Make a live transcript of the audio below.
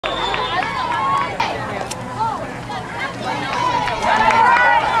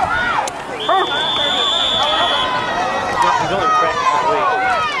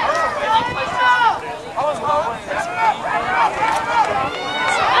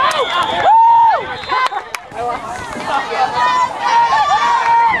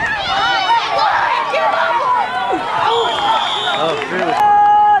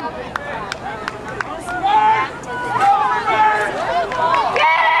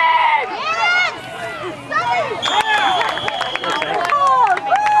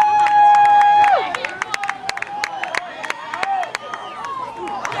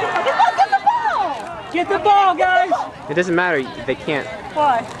It doesn't matter. They can't.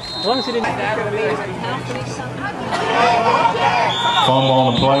 Why? As long as it didn't. Fumble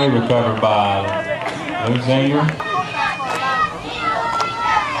on the play, recovered by Leuzinger.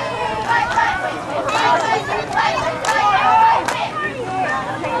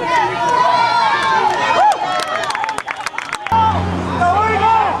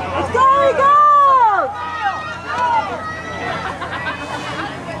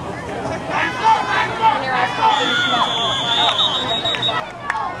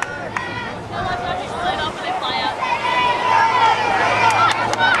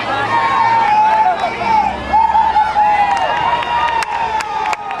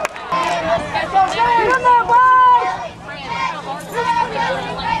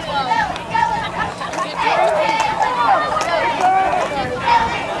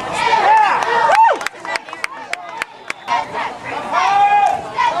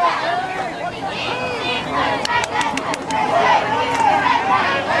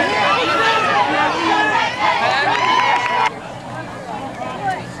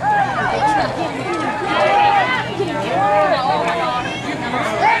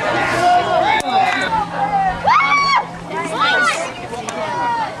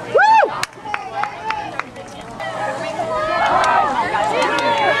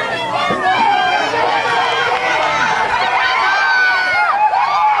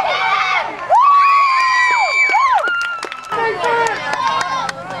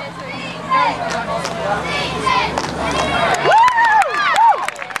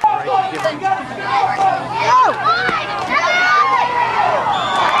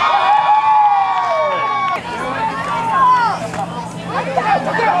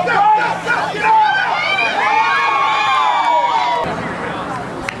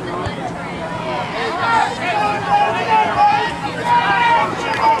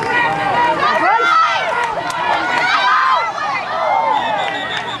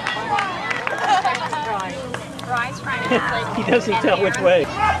 He doesn't tell which way.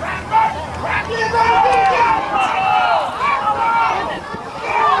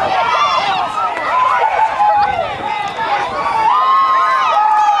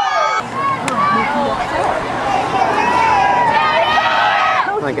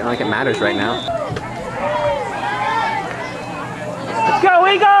 Like it matters right now. Let's go,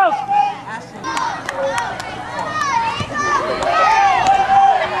 Eagles!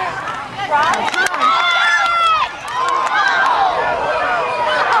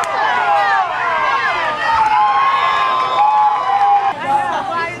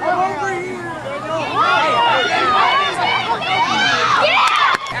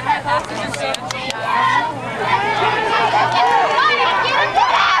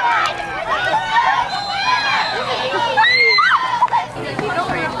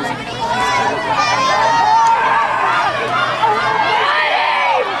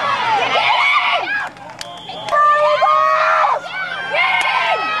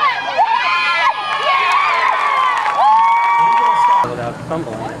 Without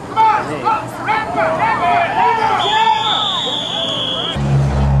fumbling it.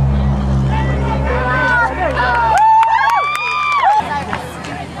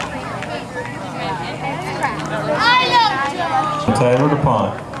 Taylor to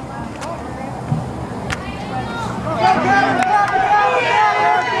punt.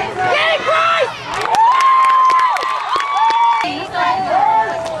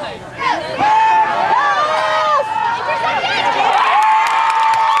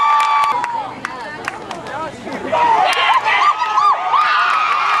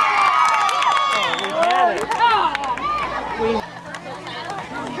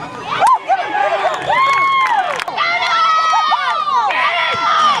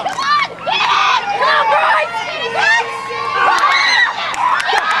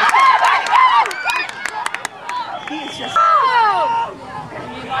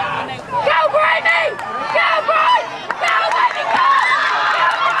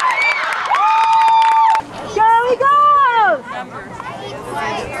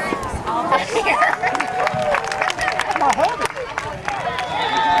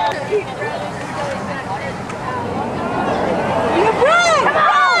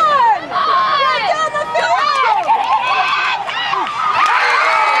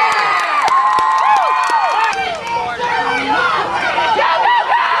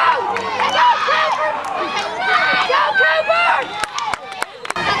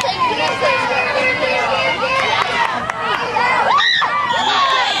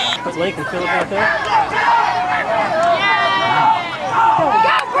 Lake and fill it out there.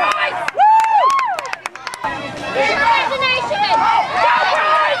 Go, Bryce! Woo! Destination! Go,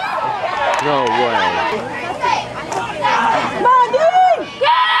 Bryce! No way.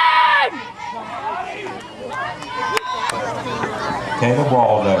 Caleb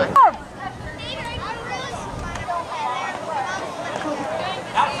Leuzinger.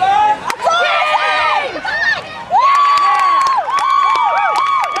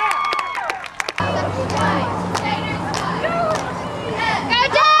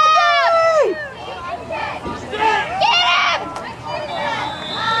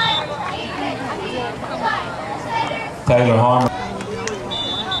 Taylor Harmon.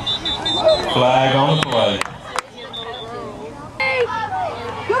 Flag on the play.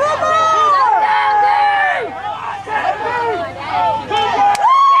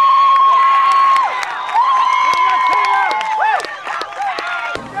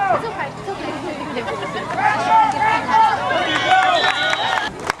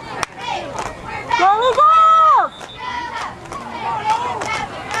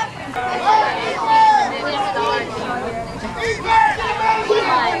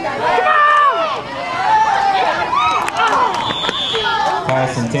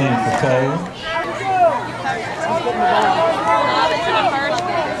 Pass intended for Taylor.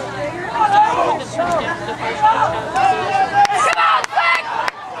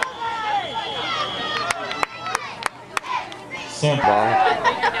 Simple.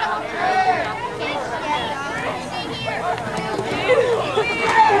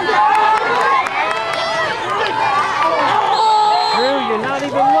 Drew, you're not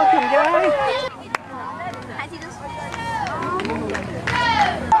even looking, guys.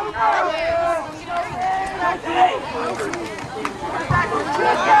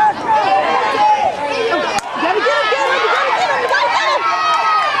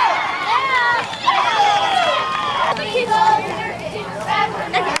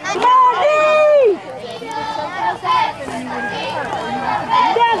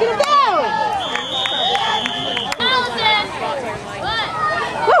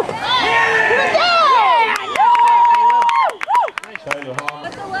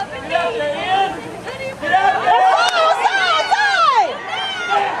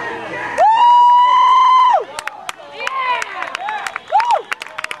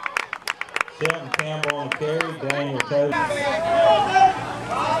 Campbell on the carry, Daniel Coates. Come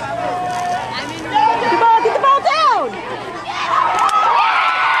on, get the ball down!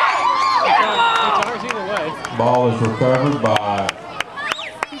 It's ours either way. Ball is recovered by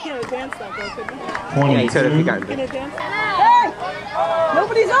You can't advance that though, couldn't you? 22. You can advance. Hey!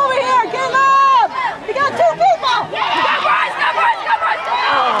 Nobody's over here! Caleb! We got two people! Go Bryce! Go Bryce! Go Bryce!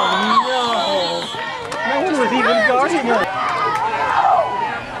 Oh no! No one was even guarding her.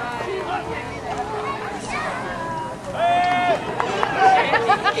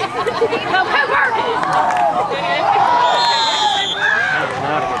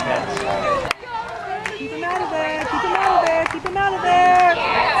 Keep him out of there! Keep him out of there! Keep him out of there!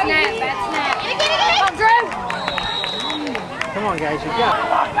 Snap, bad snap. Come on, Drew! Come on, guys, you got it.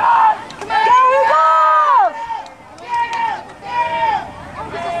 Go Eagles!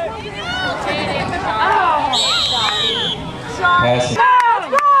 Pass. Let's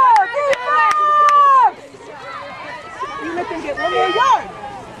go! Defense! You let them get one more yard!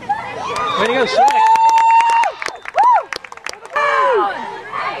 Way to go, Slack.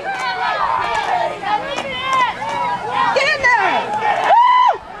 Get in there!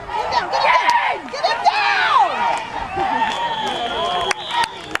 Get him down!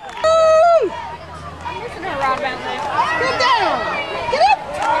 I'm missing her right about there. Get down! Get him!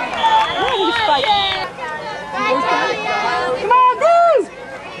 He's fighting. Come on, Bruce!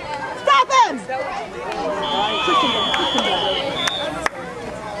 Stop him!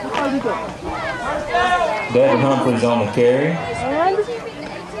 Devin Humphreys on the carry.